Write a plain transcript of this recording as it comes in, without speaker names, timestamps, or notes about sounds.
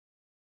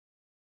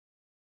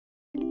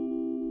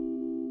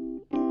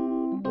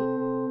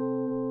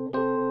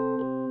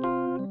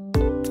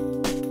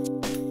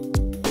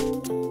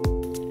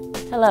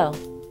Hello.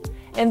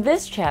 In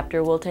this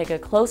chapter, we'll take a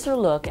closer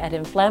look at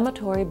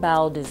inflammatory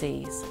bowel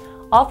disease,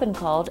 often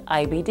called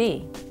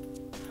IBD.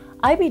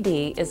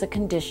 IBD is a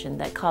condition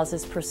that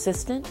causes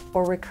persistent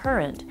or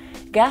recurrent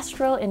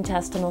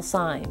gastrointestinal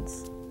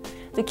signs.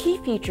 The key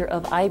feature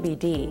of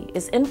IBD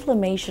is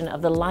inflammation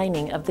of the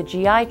lining of the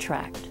GI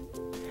tract.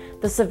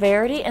 The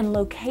severity and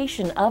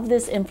location of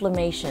this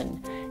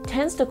inflammation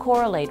tends to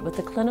correlate with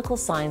the clinical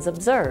signs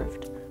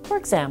observed. For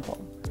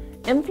example,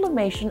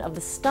 inflammation of the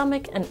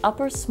stomach and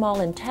upper small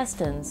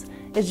intestines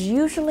is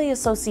usually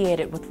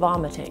associated with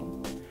vomiting,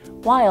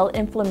 while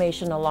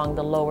inflammation along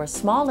the lower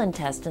small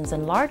intestines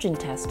and large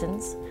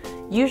intestines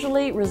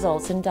usually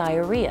results in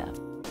diarrhea.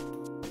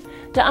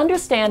 To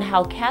understand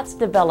how cats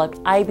develop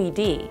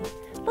IBD,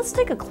 let's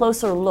take a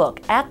closer look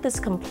at this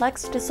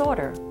complex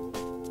disorder.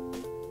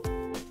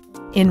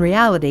 In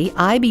reality,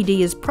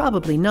 IBD is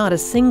probably not a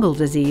single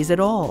disease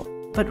at all,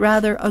 but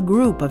rather a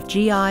group of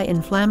GI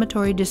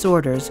inflammatory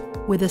disorders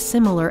with a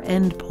similar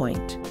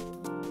endpoint.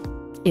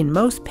 In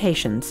most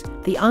patients,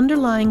 the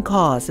underlying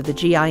cause of the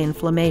GI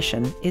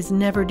inflammation is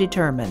never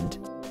determined.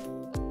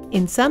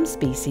 In some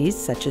species,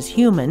 such as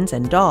humans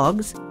and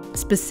dogs,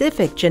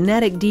 specific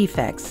genetic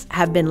defects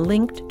have been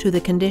linked to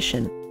the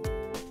condition.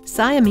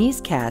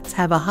 Siamese cats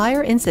have a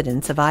higher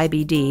incidence of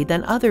IBD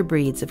than other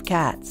breeds of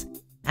cats,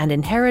 and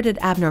inherited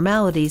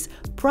abnormalities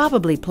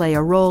probably play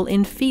a role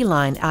in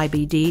feline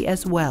IBD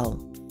as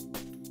well.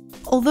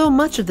 Although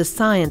much of the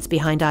science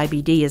behind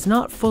IBD is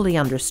not fully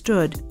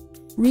understood,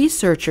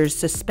 researchers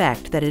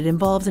suspect that it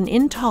involves an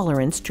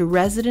intolerance to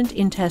resident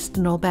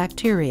intestinal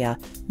bacteria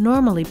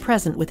normally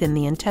present within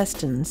the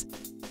intestines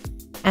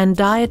and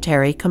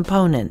dietary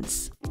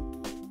components.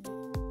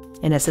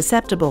 In a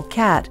susceptible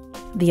cat,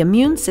 the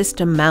immune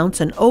system mounts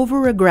an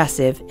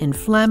over-aggressive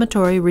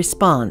inflammatory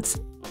response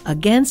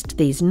against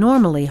these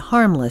normally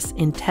harmless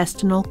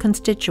intestinal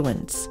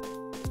constituents.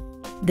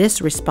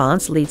 This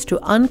response leads to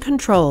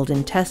uncontrolled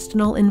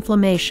intestinal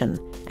inflammation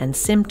and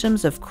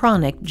symptoms of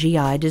chronic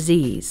GI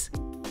disease.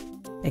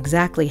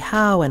 Exactly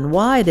how and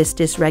why this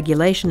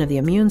dysregulation of the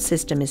immune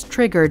system is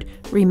triggered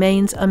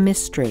remains a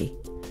mystery.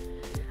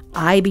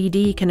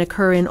 IBD can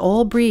occur in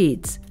all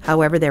breeds,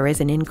 however, there is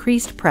an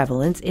increased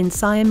prevalence in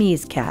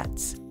Siamese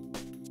cats.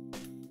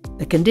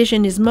 The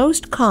condition is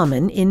most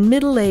common in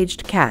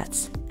middle-aged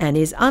cats and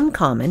is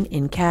uncommon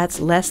in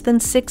cats less than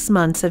 6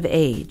 months of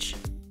age.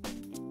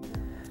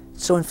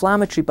 So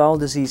inflammatory bowel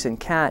disease in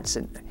cats,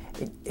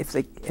 if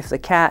the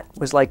cat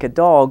was like a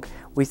dog,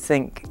 we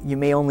think you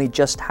may only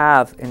just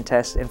have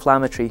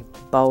inflammatory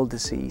bowel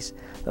disease.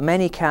 But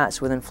many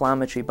cats with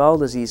inflammatory bowel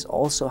disease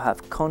also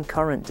have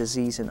concurrent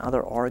disease in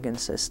other organ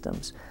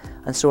systems.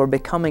 And so we're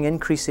becoming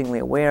increasingly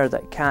aware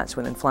that cats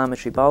with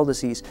inflammatory bowel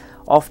disease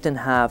often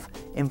have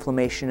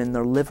inflammation in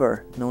their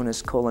liver, known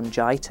as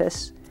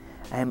cholangitis,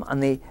 and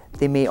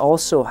they may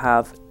also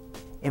have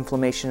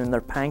inflammation in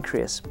their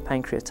pancreas,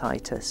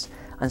 pancreatitis.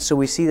 And so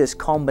we see this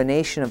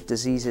combination of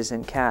diseases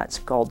in cats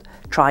called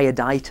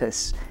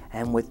triaditis,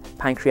 with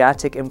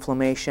pancreatic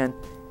inflammation,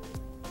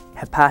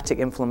 hepatic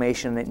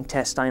inflammation, and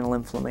intestinal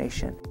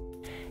inflammation.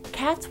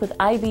 Cats with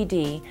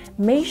IBD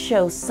may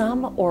show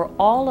some or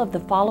all of the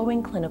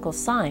following clinical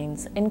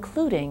signs,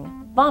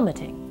 including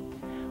vomiting,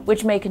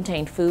 which may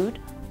contain food,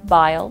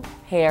 bile,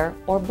 hair,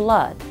 or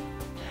blood.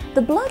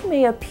 The blood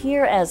may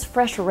appear as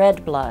fresh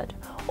red blood,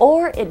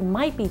 or it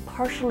might be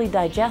partially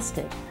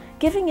digested,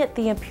 giving it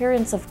the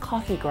appearance of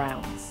coffee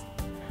grounds.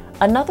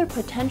 Another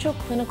potential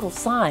clinical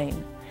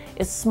sign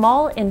is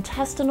small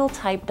intestinal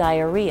type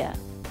diarrhea.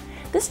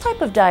 This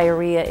type of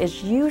diarrhea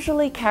is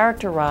usually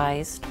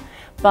characterized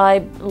by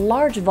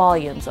large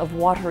volumes of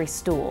watery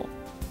stool.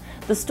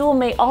 The stool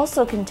may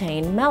also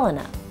contain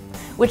melena,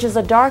 which is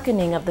a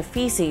darkening of the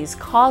feces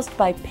caused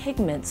by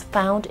pigments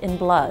found in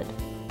blood.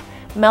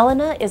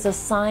 Melena is a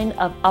sign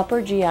of upper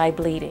GI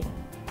bleeding.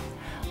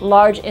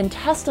 Large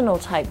intestinal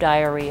type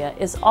diarrhea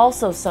is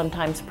also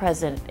sometimes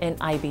present in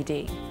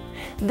IBD.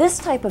 This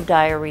type of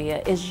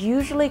diarrhea is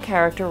usually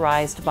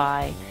characterized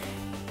by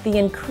the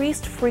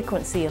increased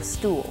frequency of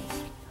stools,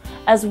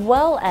 as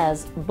well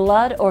as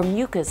blood or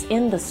mucus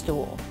in the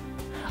stool.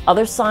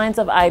 Other signs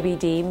of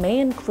IBD may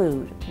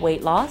include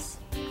weight loss,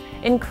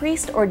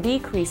 increased or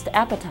decreased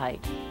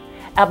appetite,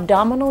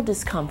 abdominal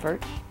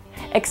discomfort,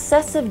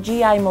 excessive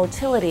GI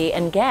motility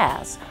and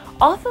gas,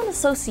 often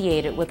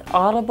associated with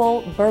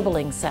audible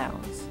burbling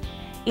sounds,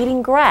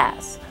 eating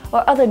grass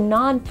or other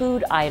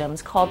non-food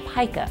items called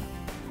pica,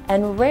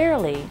 and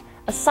rarely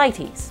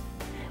ascites,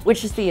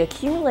 which is the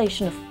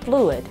accumulation of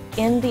fluid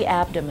in the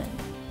abdomen.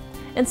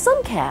 In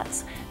some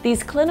cats,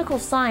 these clinical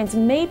signs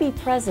may be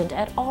present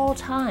at all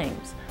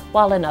times,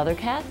 while in other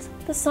cats,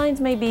 the signs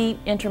may be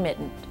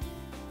intermittent.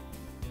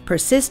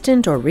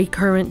 Persistent or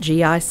recurrent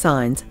GI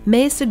signs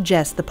may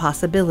suggest the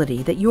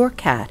possibility that your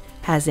cat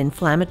has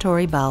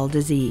inflammatory bowel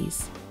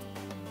disease.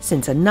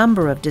 Since a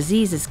number of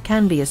diseases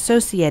can be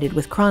associated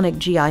with chronic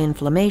GI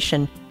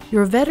inflammation,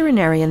 your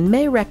veterinarian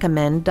may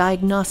recommend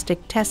diagnostic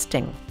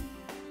testing.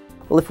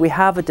 Well, if we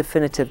have a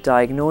definitive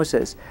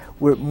diagnosis,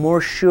 we're more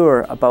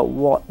sure about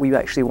what we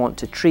actually want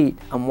to treat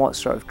and what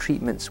sort of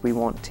treatments we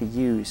want to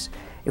use.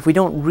 If we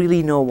don't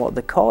really know what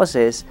the cause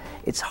is,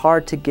 it's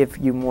hard to give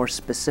you more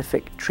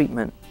specific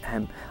treatment.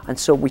 And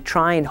so we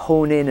try and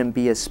hone in and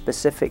be as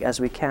specific as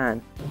we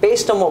can.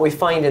 Based on what we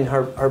find in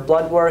her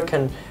blood work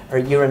and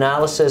her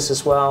urinalysis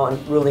as well,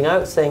 and ruling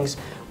out things,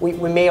 we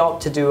may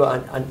opt to do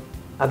an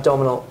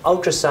abdominal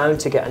ultrasound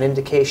to get an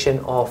indication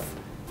of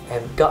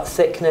gut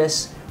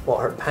thickness, what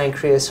her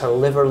pancreas, her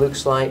liver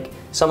looks like.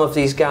 Some of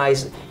these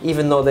guys,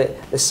 even though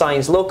the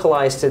signs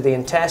localized to the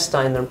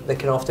intestine, they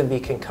can often be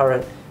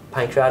concurrent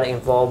pancreatic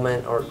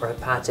involvement or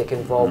hepatic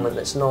involvement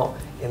that's not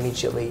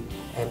immediately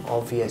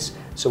obvious.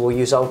 So we'll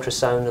use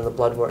ultrasound and the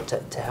blood work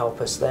to help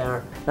us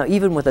there. Now,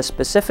 even with a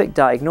specific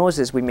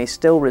diagnosis, we may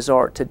still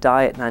resort to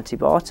diet and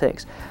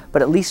antibiotics,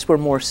 but at least we're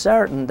more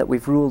certain that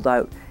we've ruled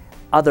out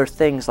other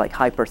things like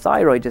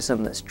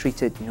hyperthyroidism that's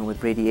treated,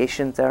 with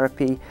radiation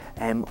therapy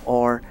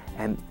or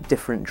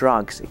different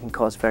drugs. It can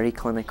cause very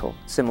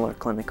similar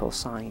clinical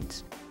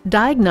signs.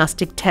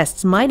 Diagnostic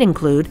tests might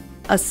include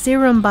a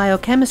serum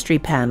biochemistry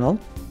panel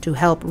to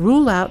help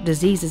rule out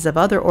diseases of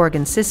other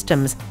organ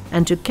systems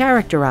and to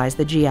characterize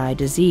the GI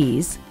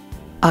disease,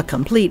 a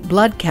complete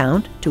blood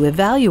count to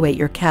evaluate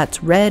your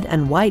cat's red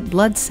and white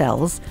blood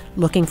cells,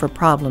 looking for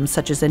problems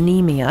such as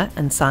anemia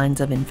and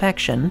signs of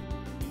infection,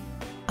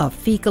 a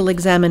fecal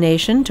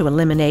examination to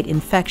eliminate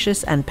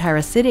infectious and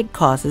parasitic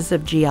causes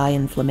of GI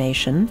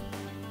inflammation,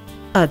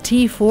 a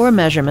T4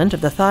 measurement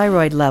of the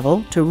thyroid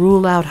level to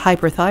rule out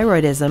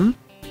hyperthyroidism,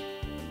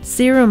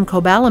 serum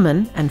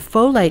cobalamin and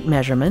folate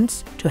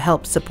measurements to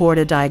help support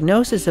a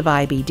diagnosis of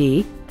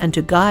IBD and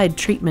to guide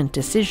treatment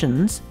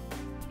decisions,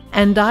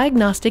 and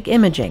diagnostic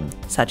imaging,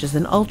 such as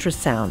an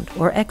ultrasound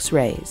or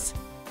X-rays.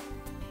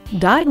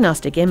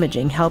 Diagnostic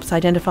imaging helps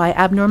identify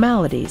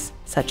abnormalities,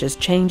 such as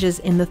changes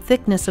in the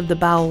thickness of the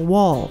bowel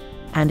wall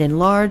and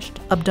enlarged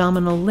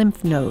abdominal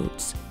lymph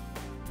nodes.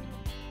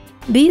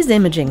 These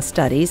imaging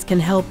studies can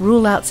help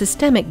rule out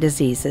systemic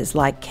diseases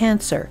like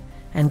cancer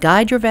and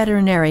guide your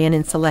veterinarian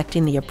in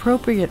selecting the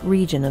appropriate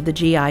region of the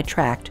GI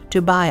tract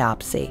to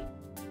biopsy.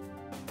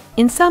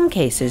 In some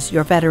cases,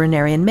 your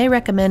veterinarian may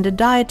recommend a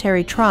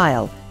dietary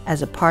trial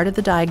as a part of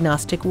the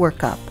diagnostic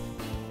workup.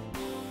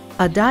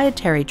 A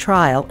dietary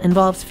trial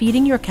involves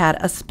feeding your cat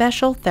a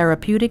special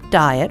therapeutic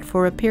diet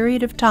for a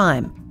period of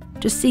time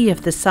to see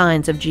if the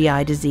signs of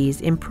GI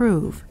disease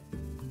improve.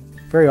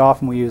 Very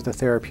often we use the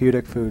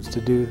therapeutic foods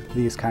to do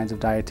these kinds of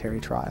dietary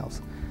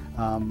trials.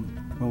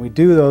 When we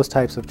do those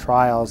types of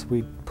trials,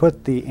 we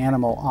put the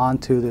animal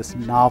onto this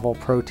novel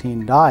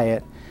protein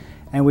diet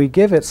and we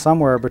give it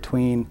somewhere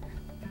between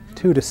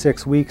 2 to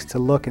 6 weeks to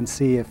look and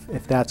see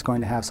if that's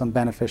going to have some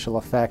beneficial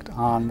effect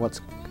on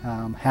what's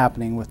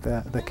happening with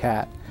the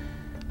cat.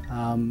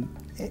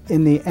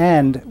 In the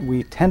end,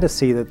 we tend to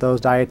see that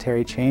those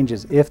dietary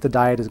changes, if the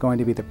diet is going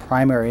to be the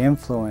primary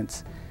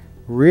influence,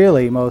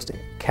 really most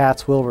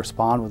cats will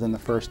respond within the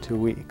first 2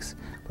 weeks.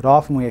 But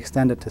often we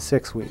extend it to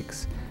 6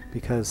 weeks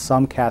because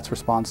some cats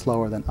respond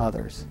slower than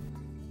others.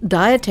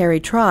 Dietary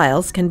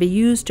trials can be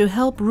used to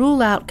help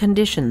rule out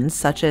conditions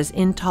such as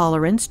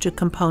intolerance to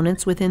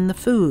components within the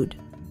food.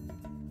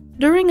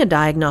 During a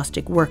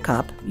diagnostic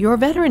workup, your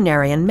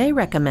veterinarian may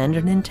recommend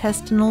an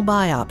intestinal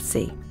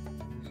biopsy.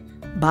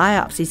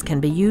 Biopsies can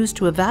be used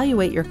to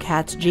evaluate your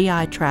cat's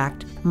GI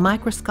tract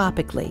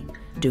microscopically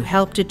to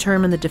help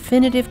determine the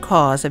definitive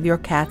cause of your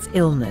cat's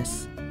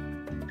illness.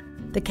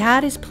 The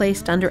cat is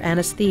placed under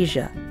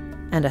anesthesia,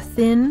 and a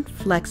thin,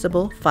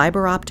 flexible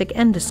fiber optic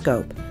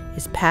endoscope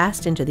is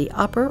passed into the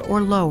upper or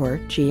lower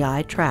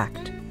GI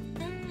tract.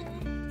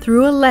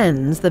 Through a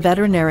lens, the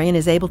veterinarian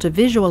is able to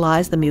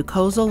visualize the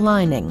mucosal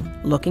lining,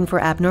 looking for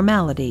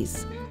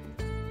abnormalities.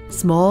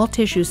 Small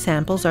tissue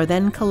samples are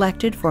then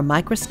collected for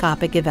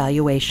microscopic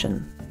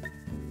evaluation.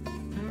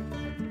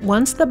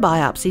 Once the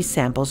biopsy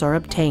samples are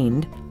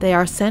obtained, they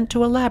are sent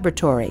to a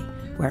laboratory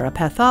where a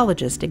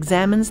pathologist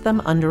examines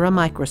them under a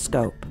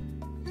microscope.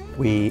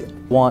 We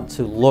want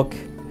to look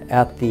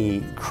at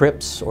the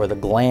crypts or the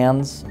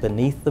glands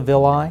beneath the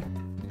villi,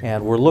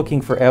 and we're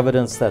looking for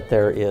evidence that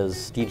there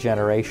is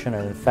degeneration,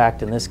 and in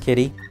fact in this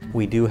kitty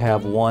we do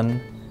have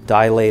one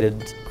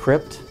dilated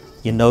crypt.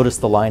 You notice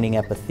the lining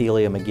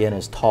epithelium again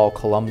is tall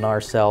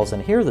columnar cells,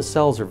 and here the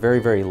cells are very,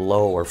 very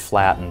low or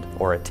flattened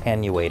or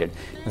attenuated,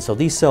 and so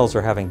these cells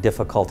are having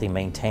difficulty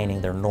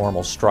maintaining their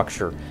normal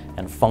structure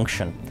and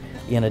function.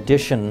 In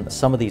addition,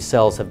 some of these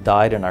cells have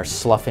died and are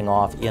sloughing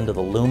off into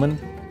the lumen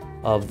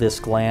of this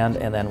gland,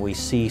 and then we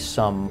see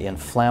some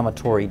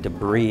inflammatory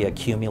debris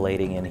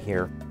accumulating in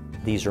here.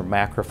 These are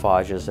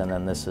macrophages, and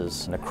then this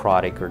is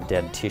necrotic or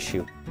dead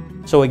tissue.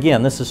 So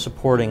again, this is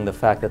supporting the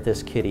fact that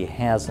this kitty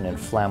has an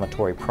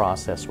inflammatory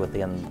process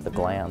within the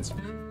glands.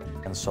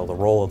 And so the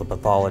role of the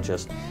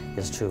pathologist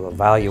is to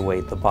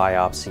evaluate the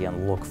biopsy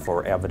and look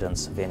for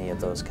evidence of any of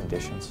those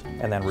conditions,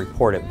 and then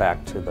report it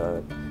back to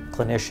the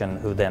clinician,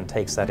 who then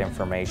takes that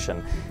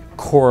information,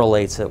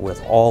 correlates it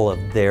with all of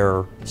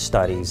their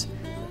studies,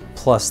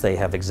 plus they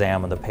have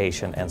examined the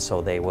patient, and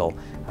so they will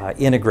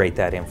integrate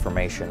that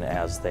information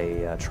as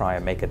they try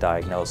and make a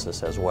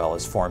diagnosis as well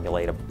as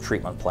formulate a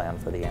treatment plan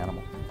for the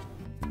animal.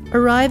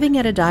 Arriving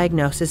at a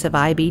diagnosis of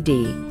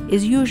IBD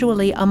is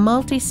usually a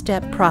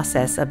multi-step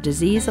process of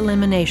disease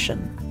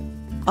elimination.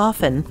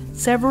 Often,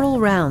 several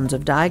rounds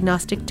of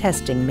diagnostic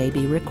testing may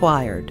be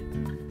required.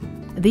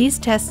 These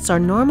tests are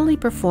normally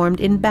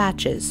performed in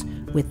batches,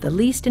 with the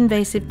least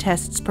invasive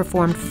tests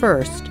performed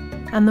first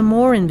and the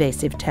more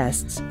invasive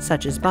tests,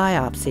 such as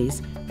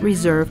biopsies,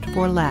 reserved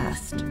for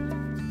last.